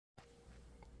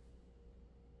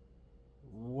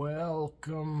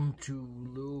Welcome to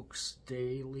Luke's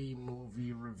Daily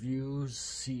Movie Reviews,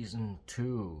 Season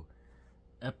 2,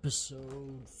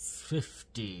 Episode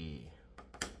 50.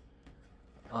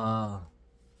 For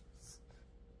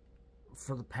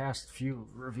the past few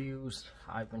reviews,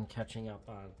 I've been catching up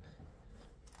on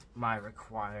my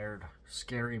required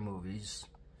scary movies,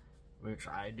 which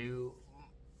I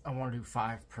want to do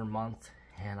 5 per month,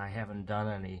 and I haven't done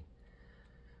any.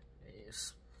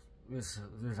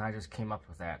 I just came up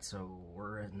with that, so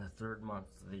we're in the 3rd month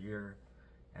of the year,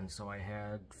 and so I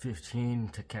had 15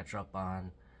 to catch up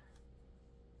on.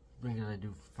 I'm gonna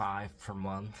do 5 per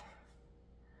month,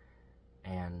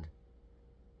 and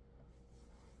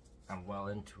I'm well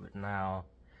into it now.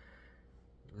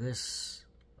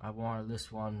 I wanted this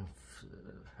one,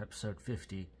 episode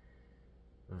 50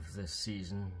 of this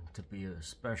season, to be a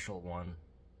special one.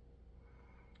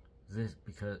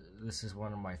 Because this is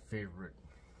one of my favorite.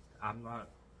 I'm not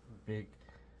a big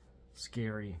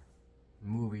scary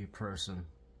movie person,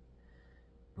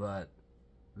 but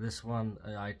this one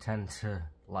I tend to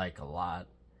like a lot.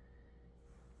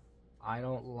 I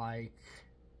don't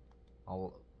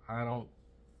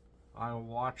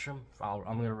watch them. I'm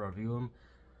gonna review them,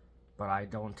 but I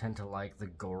don't tend to like the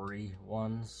gory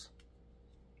ones.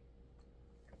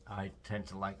 I tend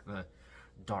to like the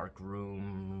dark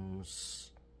rooms,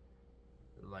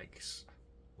 like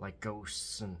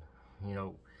ghosts and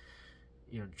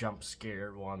jump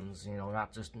scare ones,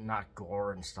 not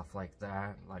gore and stuff like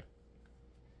that,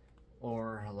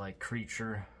 or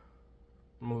creature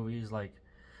movies like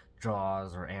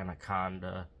Jaws or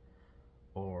Anaconda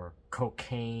or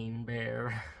Cocaine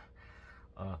Bear.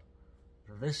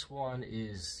 This one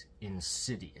is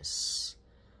Insidious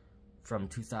from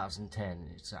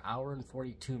 2010. It's an hour and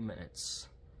 42 minutes.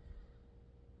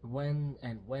 When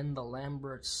the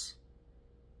Lamberts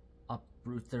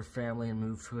uproot their family and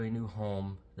move to a new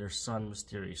home, their son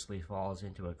mysteriously falls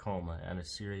into a coma, and a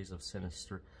series of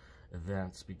sinister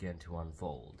events begin to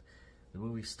unfold. The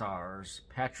movie stars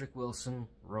Patrick Wilson,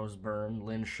 Rose Byrne,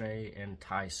 Lynn Shay, and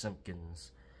Ty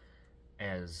Simpkins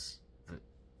as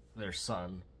their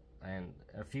son, and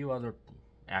a few other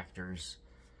actors,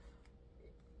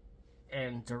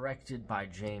 and directed by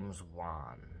James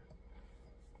Wan.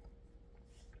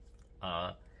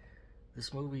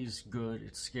 This movie's good,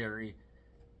 it's scary,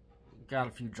 got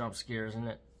a few jump scares in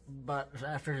it, but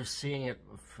after seeing it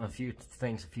a few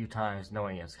times,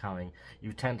 knowing it's coming,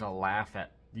 you tend to laugh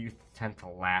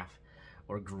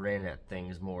or grin at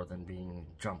things more than being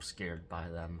jump scared by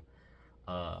them.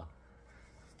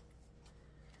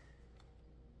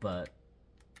 But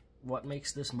what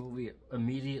makes this movie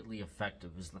immediately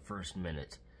effective is the first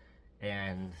minute,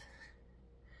 and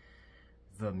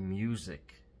the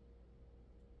music.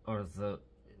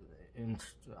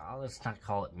 Let's not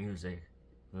call it music,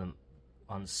 the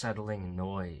unsettling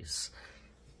noise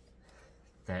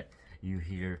that you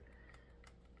hear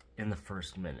in the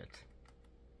first minute,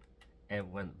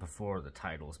 and before the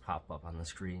titles pop up on the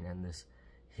screen, and this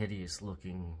hideous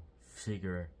looking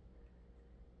figure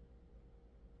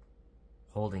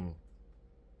holding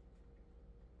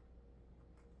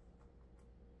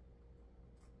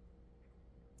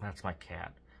that's my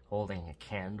cat, holding a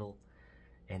candle.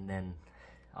 And then,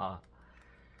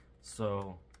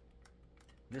 so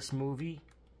this movie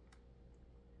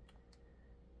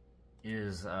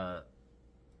is a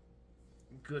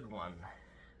good one.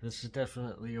 This is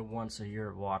definitely a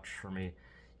once-a-year watch for me,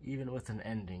 even with an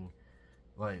ending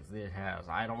like it has.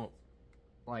 I don't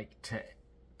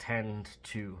tend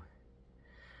to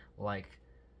like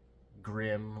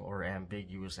grim or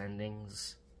ambiguous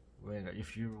endings.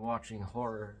 If you're watching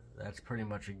horror, that's pretty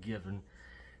much a given.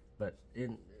 But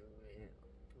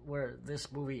where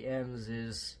this movie ends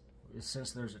is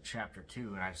since there's a chapter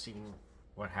 2, and I've seen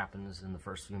what happens in the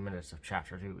first few minutes of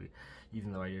chapter 2,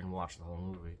 even though I didn't watch the whole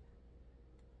movie.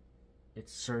 It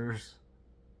serves,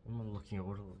 I'm looking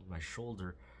over my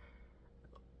shoulder,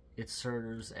 it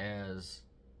serves as,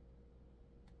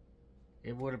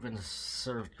 it would have been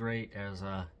served great as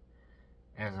a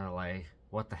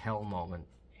what the hell moment.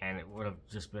 And it would have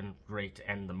just been great to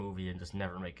end the movie and just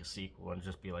never make a sequel and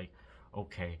just be like,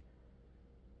 okay.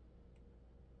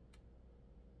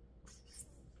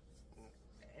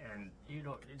 And,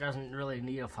 it doesn't really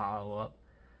need a follow-up.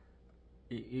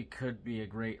 It could be a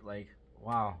great,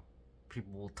 wow,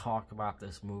 people will talk about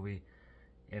this movie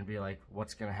and be like,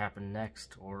 what's going to happen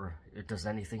next? Or, does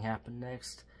anything happen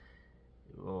next?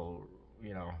 Well,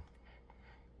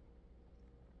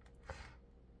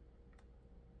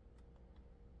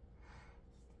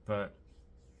 But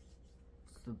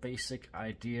the basic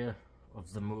idea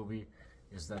of the movie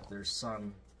is that their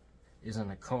son is in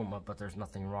a coma, but there's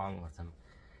nothing wrong with him.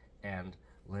 And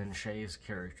Lin Shaye's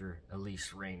character,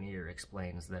 Elise Rainier,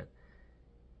 explains that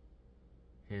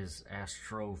his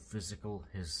astrophysical,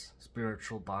 his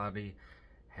spiritual body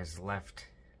has left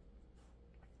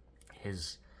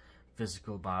his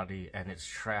physical body, and he's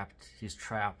trapped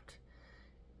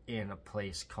in a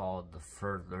place called the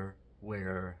Further,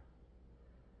 where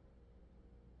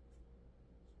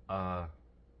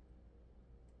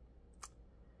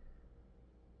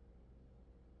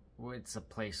it's a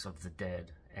place of the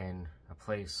dead, and a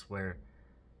place where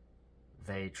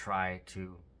they try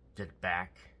to get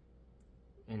back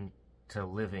into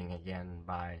living again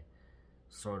by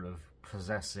sort of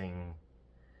possessing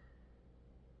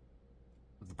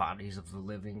the bodies of the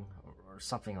living, or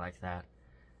something like that.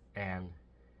 And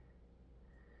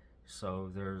so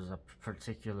there's a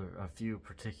few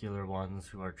particular ones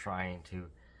who are trying to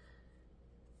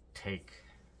take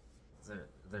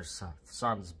their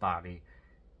son's body,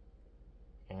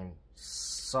 and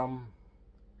some,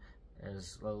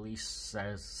 as Elise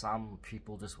says, some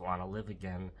people just want to live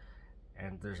again,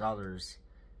 and there's others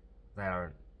that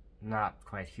are not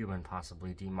quite human,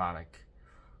 possibly demonic,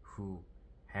 who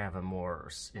have a more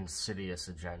insidious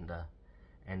agenda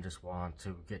and just want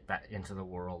to get back into the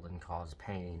world and cause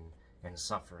pain and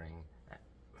suffering.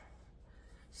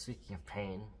 Speaking of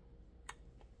pain,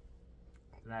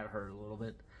 that hurt a little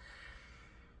bit.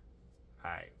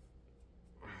 My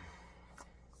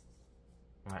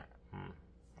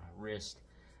wrist,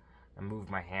 I moved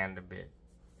my hand a bit.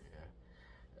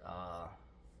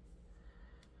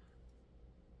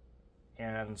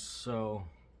 And so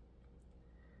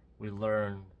we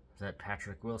learn that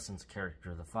Patrick Wilson's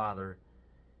character, the father,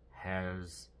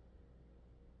 has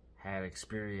had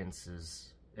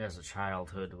experiences as a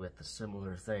childhood with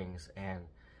similar things, and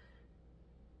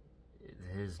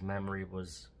his memory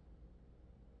was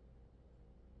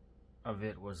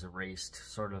erased,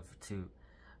 sort of,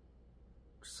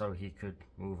 so he could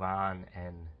move on,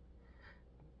 and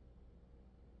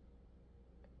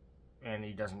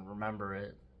he doesn't remember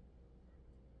it,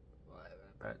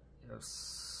 but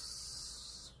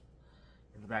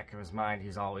in the back of his mind,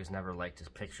 he's always never liked his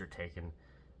picture taken,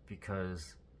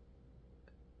 because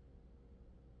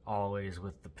always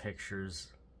with the pictures,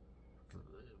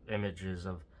 the images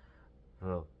of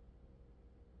the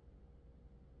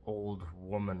old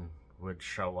woman would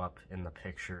show up in the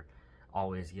picture,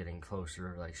 always getting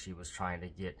closer, like she was trying to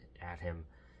get at him,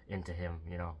 into him,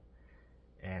 you know,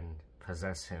 and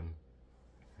possess him.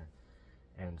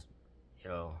 And, you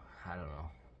know, I don't know.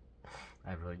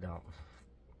 I really don't.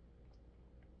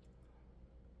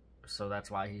 So that's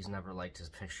why he's never liked his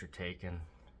picture taken.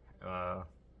 But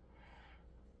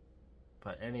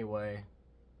anyway,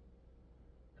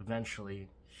 eventually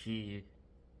he,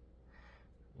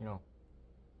 you know,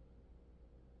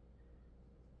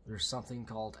 there's something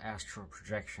called astral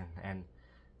projection, and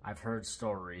I've heard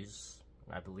stories,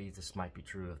 and I believe this might be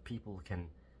true, if people can,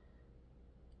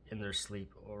 in their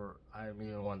sleep, or I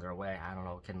mean when they're away, I don't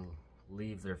know, can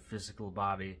leave their physical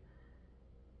body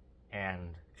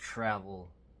and travel,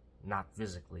 not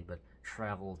physically, but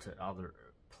travel to other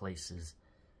places,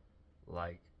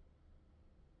 like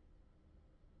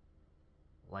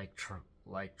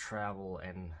travel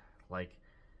and like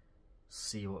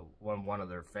see one of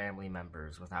their family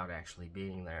members without actually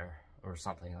being there, or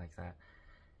something like that.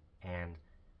 And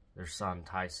their son,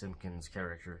 Ty Simpkins'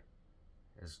 character,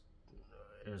 is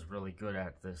really good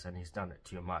at this, and he's done it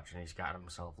too much, and he's got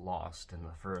himself lost in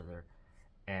the Further,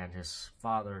 and his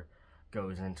father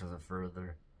goes into the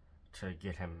Further to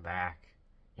get him back,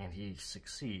 and he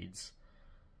succeeds,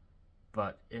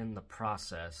 but in the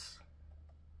process,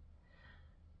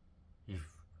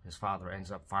 his father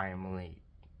ends up finally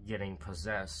getting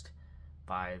possessed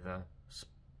by the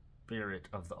spirit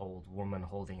of the old woman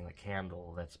holding the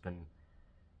candle that's been,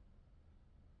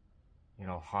 you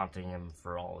know, haunting him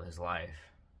for all his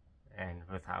life, and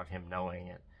without him knowing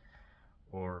it.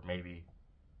 Or maybe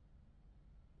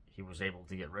he was able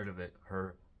to get rid of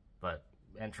her, but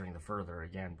entering the Further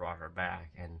again brought her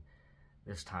back, and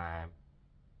this time,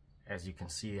 as you can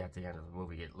see at the end of the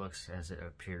movie, it looks as it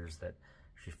appears that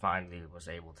she finally was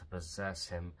able to possess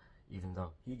him, even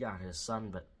though he got his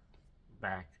son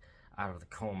back out of the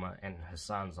coma, and his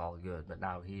son's all good, but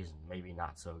now he's maybe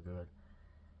not so good.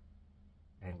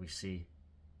 And we see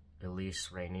Elise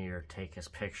Rainier take his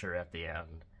picture at the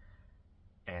end,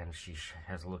 and she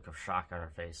has a look of shock on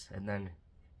her face, and then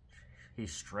he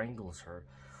strangles her.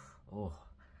 Oh,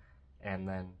 and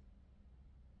then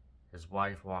his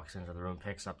wife walks into the room,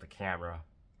 picks up the camera,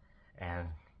 and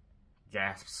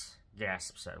gasps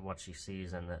at what she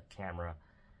sees in the camera,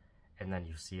 and then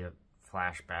you see a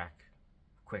flashback,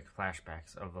 quick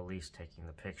flashbacks of Elise taking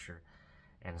the picture,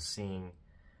 and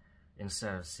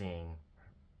instead of seeing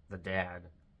the dad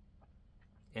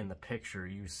in the picture,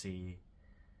 you see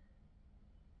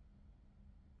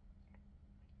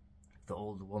the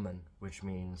old woman, which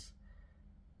means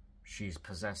she's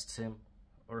possessed him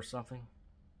or something.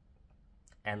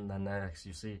 And then next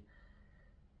you see,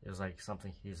 it was like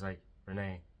something, he's like,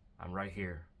 Renee, I'm right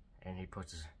here. And he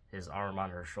puts his arm on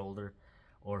her shoulder,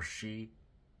 or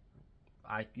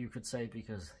you could say,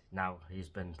 because now he's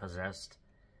been possessed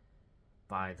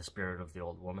by the spirit of the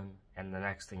old woman. And the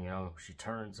next thing you know, she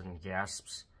turns and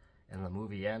gasps, and the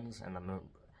movie ends, and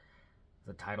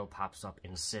the title pops up,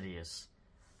 Insidious.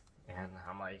 And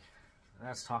I'm like,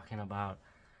 that's talking about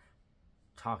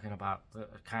the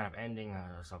kind of ending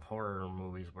of horror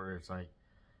movies where it's like,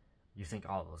 you think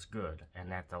all was good,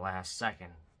 and at the last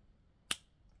second,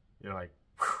 you're like,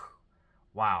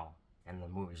 wow, and the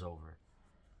movie's over.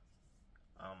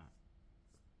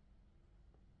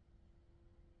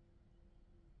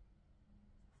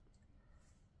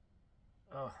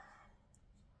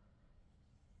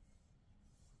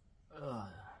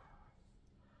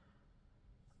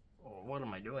 What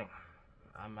am I doing?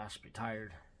 I must be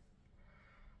tired.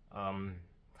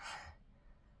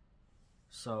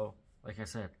 So, like I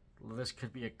said, this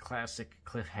could be a classic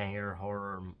cliffhanger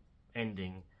horror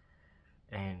ending,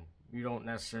 and you don't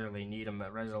necessarily need a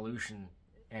resolution,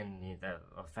 and the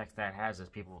effect that has is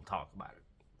people will talk about it,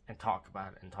 and talk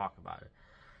about it, and talk about it.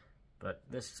 But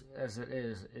this, as it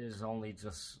is only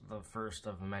just the first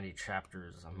of many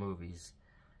chapters of movies,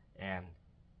 and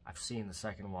I've seen the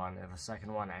second one, and the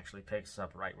second one actually picks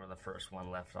up right where the first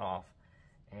one left off,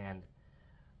 and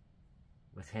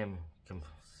with him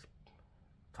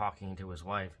talking to his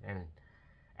wife, and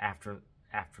after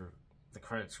the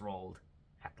credits rolled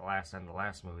at the last end of the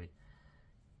last movie,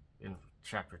 in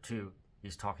chapter 2,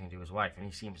 he's talking to his wife, and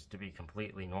he seems to be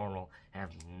completely normal,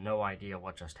 have no idea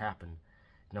what just happened,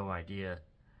 no idea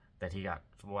that he got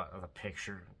the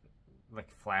picture, like,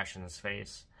 flash in his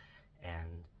face,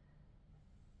 and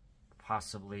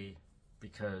possibly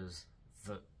because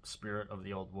the spirit of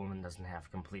the old woman doesn't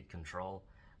have complete control,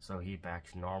 so he back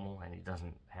to normal, and he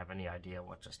doesn't have any idea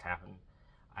what just happened.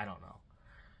 I don't know.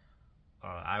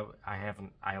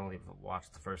 I only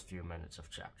watched the first few minutes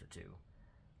of chapter 2.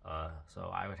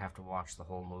 So I would have to watch the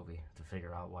whole movie to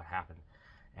figure out what happened.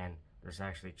 And there's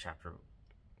actually chapter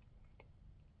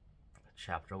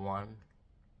 1,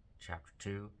 chapter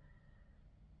 2,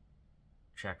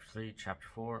 chapter 3, chapter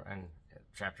 4, and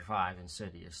chapter 5,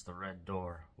 Insidious, The Red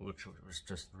Door, which was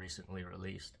just recently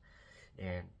released,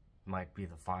 and might be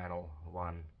the final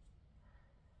one.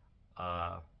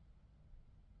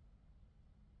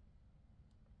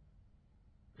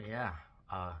 Yeah,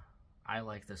 I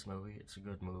like this movie. It's a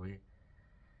good movie.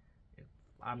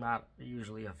 I'm not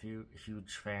usually a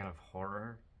huge fan of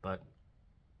horror, but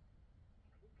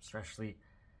especially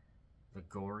the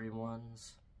gory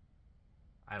ones,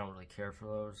 I don't really care for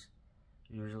those.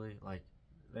 Usually, like,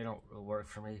 they don't work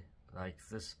for me. Like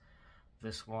this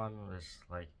one was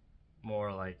like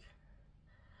more like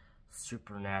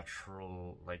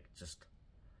supernatural, like just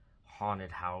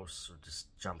haunted house, or just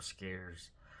jump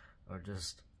scares, or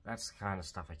just, that's the kind of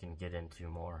stuff I can get into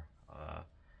more.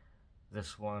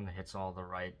 This one hits all the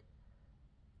right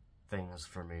things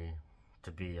for me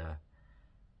to be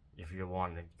if you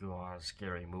want to go on a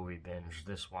scary movie binge,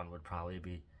 this one would probably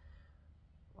be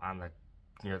on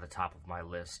near the top of my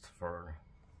list for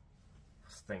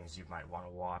things you might want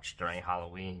to watch during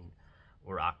Halloween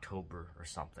or October or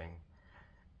something,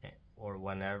 or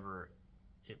whenever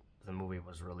the movie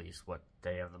was released, what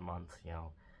day of the month, you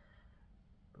know.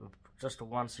 Just a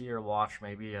once a year watch,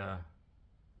 maybe a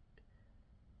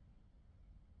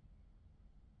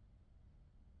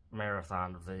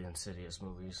marathon of the Insidious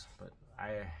movies, but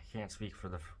I can't speak for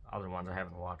the other ones. I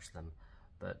haven't watched them,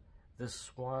 but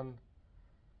this one,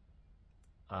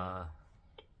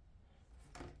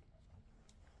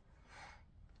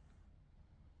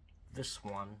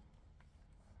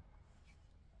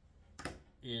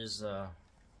 is a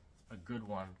good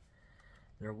one.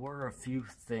 There were a few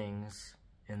things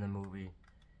in the movie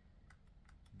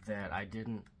that I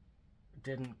didn't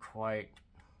quite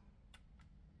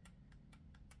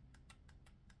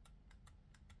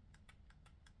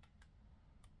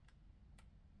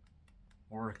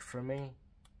work for me,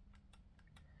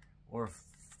 or a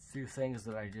few things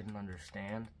that I didn't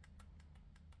understand,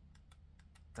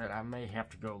 that I may have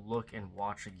to go look and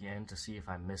watch again to see if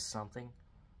I missed something,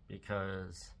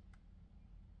 because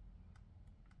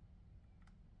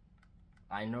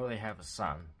I know they have a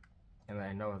son, and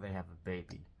I know they have a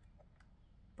baby,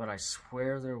 but I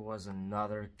swear there was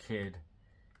another kid.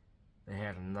 They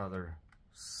had another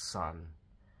son.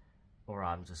 or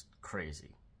I'm just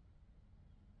crazy.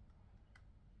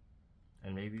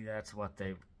 And maybe that's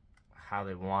how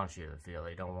they want you to feel.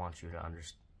 They don't want you to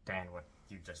understand what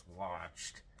you just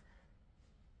watched.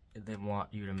 They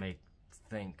want you to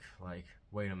think like,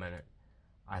 wait a minute,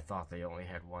 I thought they only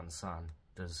had one son.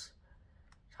 Does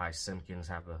Ty Simpkins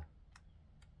have a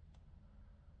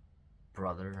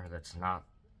brother that's not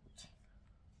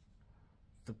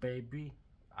the baby?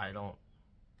 I don't.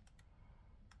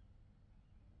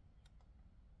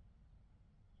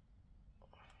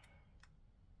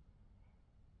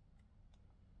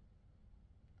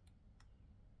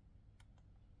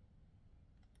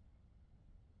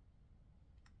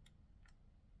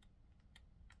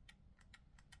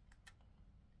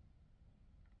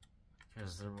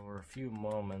 Because there were a few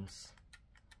moments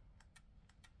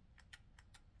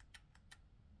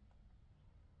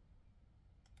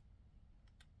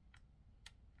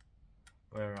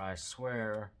where I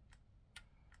swear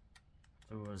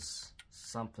there was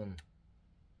something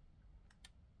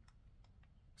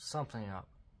up.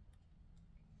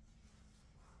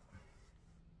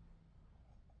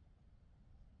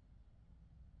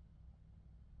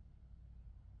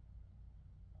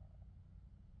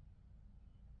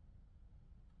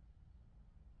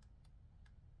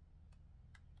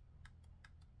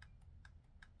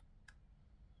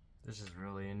 This is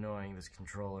really annoying, this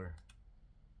controller.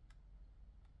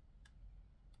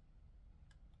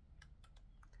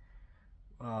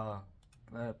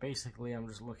 Basically, I'm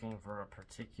just looking for a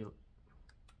particular...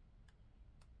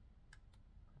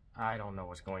 I don't know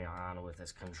what's going on with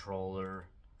this controller.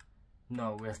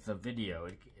 No, with the video.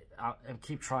 I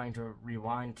keep trying to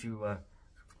rewind to a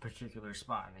particular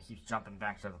spot, and it keeps jumping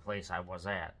back to the place I was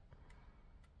at.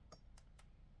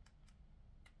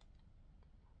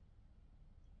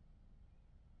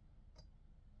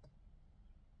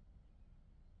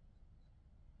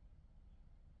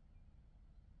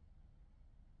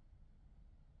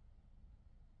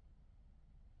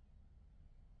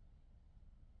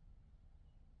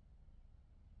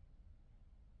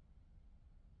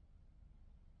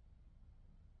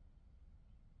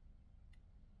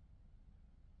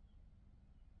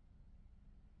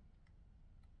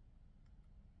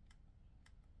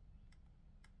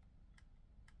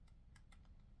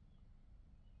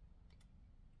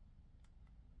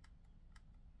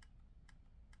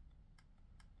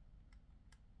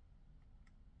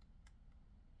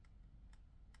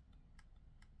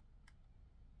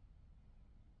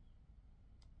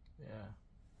 Yeah.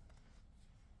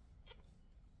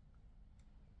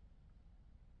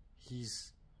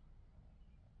 He's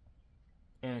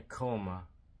in a coma.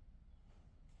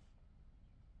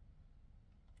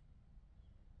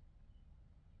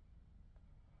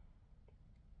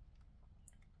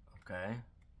 Okay.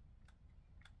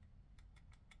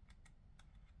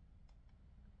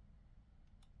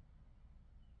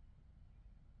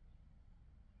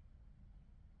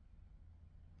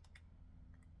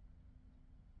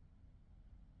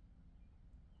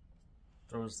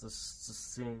 There was this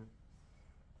scene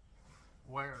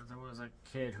where there was a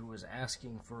kid who was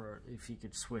asking for if he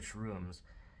could switch rooms,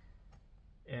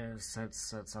 and said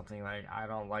something like, I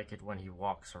don't like it when he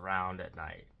walks around at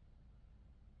night.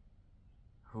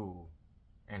 Who?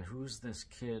 And who's this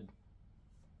kid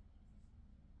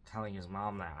telling his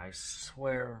mom that? I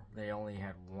swear they only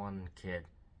had one kid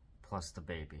plus the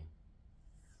baby.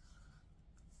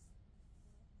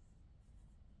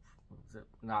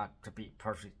 Not to be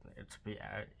perfect, to be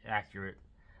accurate,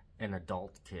 an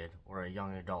adult kid or a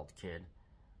young adult kid,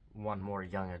 one more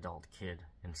young adult kid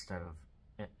instead of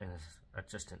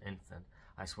just an infant.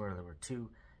 I swear there were two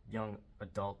young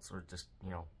adults, or just,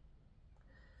 you know,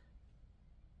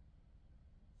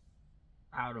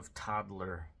 out of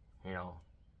toddler, you know,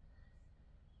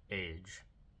 age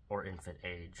or infant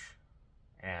age.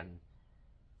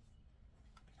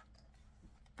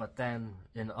 But then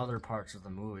in other parts of the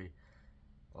movie,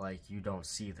 like, you don't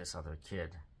see this other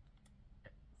kid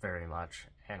very much,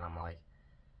 and I'm like,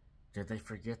 did they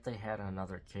forget they had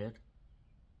another kid?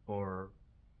 Or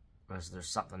was there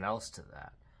something else to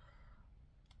that?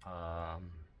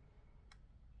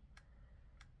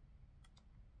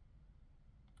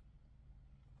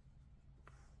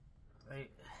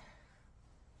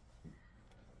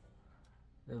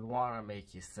 They want to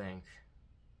make you think.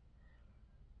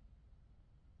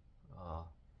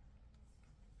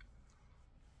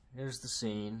 Here's the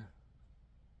scene.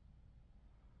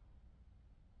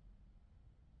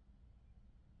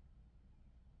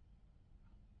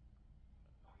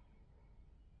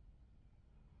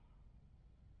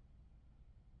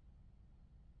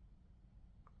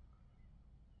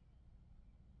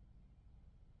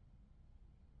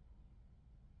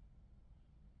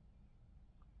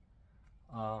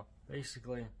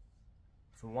 Basically,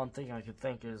 the one thing I could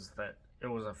think is that it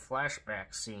was a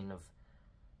flashback scene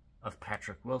of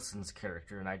Patrick Wilson's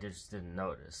character, and I just didn't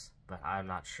notice. But I'm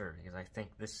not sure, because I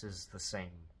think this is the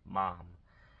same mom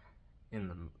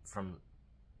from...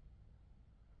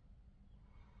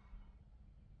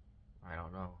 I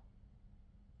don't know.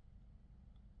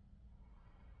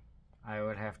 I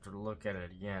would have to look at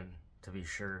it again to be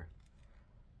sure.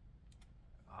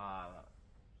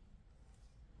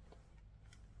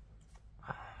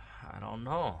 I don't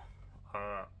know.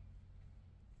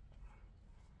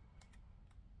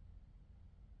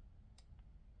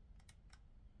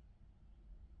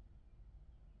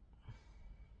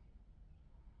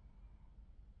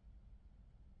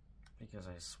 Because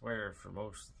I swear, for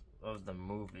most of the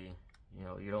movie, you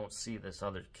know, you don't see this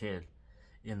other kid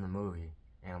in the movie.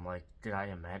 And I'm like, did I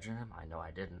imagine him? I know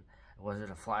I didn't. Was it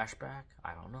a flashback?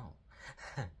 I don't know.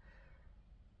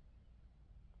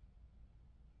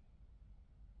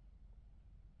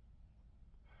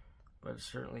 But it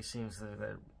certainly seems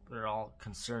that they're all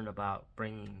concerned about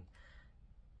bringing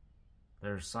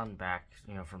their son back,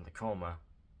 you know, from the coma.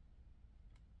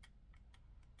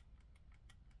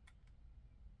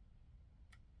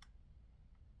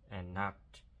 And not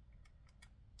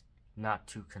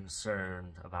too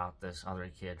concerned about this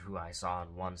other kid who I saw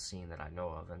in one scene that I know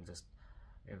of, and just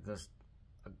if this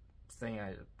thing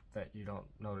that you don't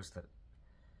notice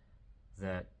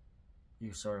that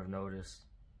you sort of notice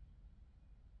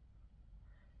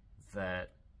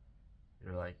that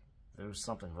you're like, there's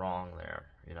something wrong there,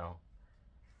 you know.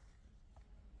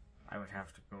 I would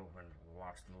have to go and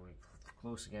watch the movie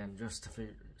close again just to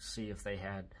see if they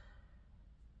had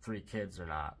 3 kids or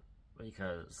not,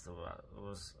 because it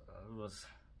was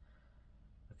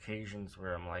occasions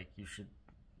where I'm like,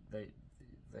 the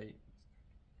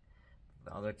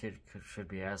other kid should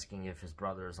be asking if his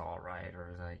brother is all right,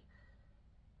 or like,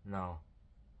 no,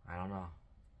 I don't know,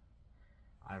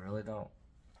 I really don't.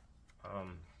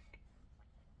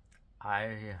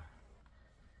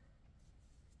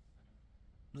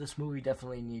 This movie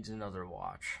definitely needs another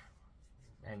watch,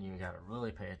 and you gotta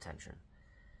really pay attention,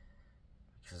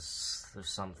 because there's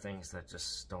some things that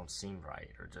just don't seem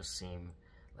right, or just seem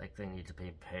like they need to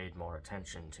be paid more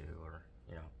attention to, or,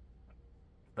 you know.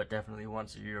 But definitely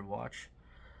once a year watch.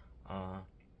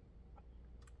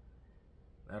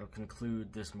 That'll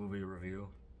conclude this movie review.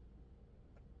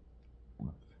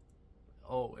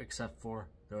 Oh, except for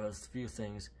there was a few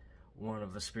things. One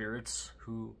of the spirits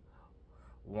who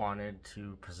wanted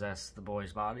to possess the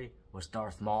boy's body was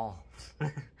Darth Maul.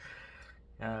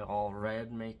 All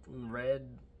red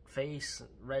face,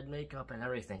 red makeup and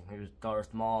everything. He was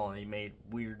Darth Maul, and he made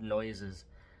weird noises,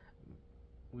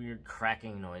 weird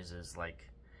cracking noises, like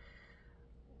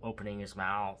opening his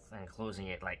mouth and closing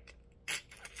it, like,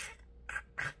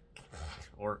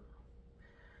 or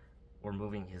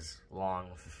moving his long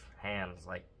hands,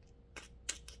 like.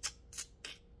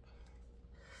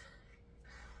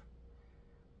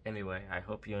 Anyway, I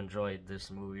hope you enjoyed this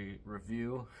movie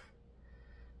review,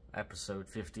 episode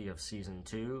 50 of season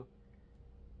 2.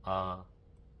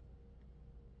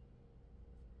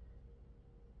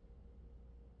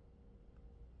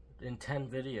 In 10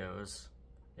 videos,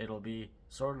 it'll be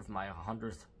sort of my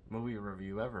 100th movie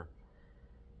review ever,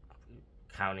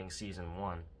 counting season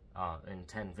 1. In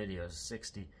 10 videos,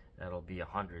 60, that'll be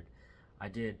 100. I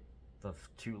did the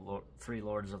 3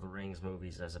 Lords of the Rings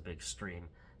movies as a big stream,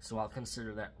 so I'll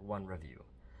consider that one review.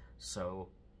 So,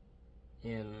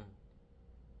 in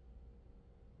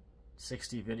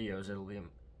 60 videos, it'll be,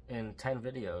 in 10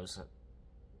 videos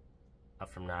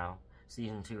from now,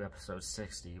 season 2, episode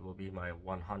 60 will be my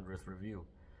 100th review.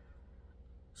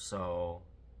 So,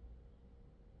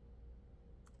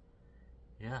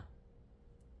 yeah,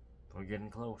 we're getting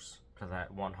close to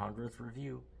that 100th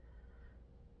review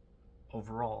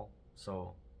overall,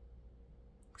 so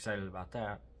excited about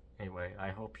that. Anyway, I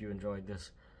hope you enjoyed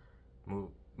this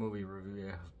movie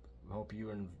review. I hope you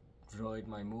enjoyed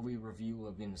my movie review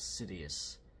of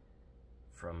Insidious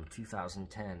from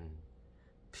 2010,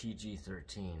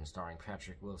 PG-13, starring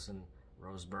Patrick Wilson,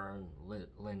 Rose Byrne,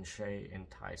 Lynn Shay, and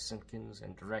Ty Simpkins,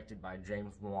 and directed by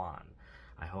James Wan.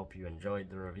 I hope you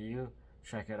enjoyed the review.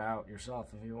 Check it out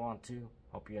yourself if you want to.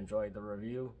 Hope you enjoyed the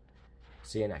review.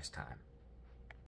 See you next time.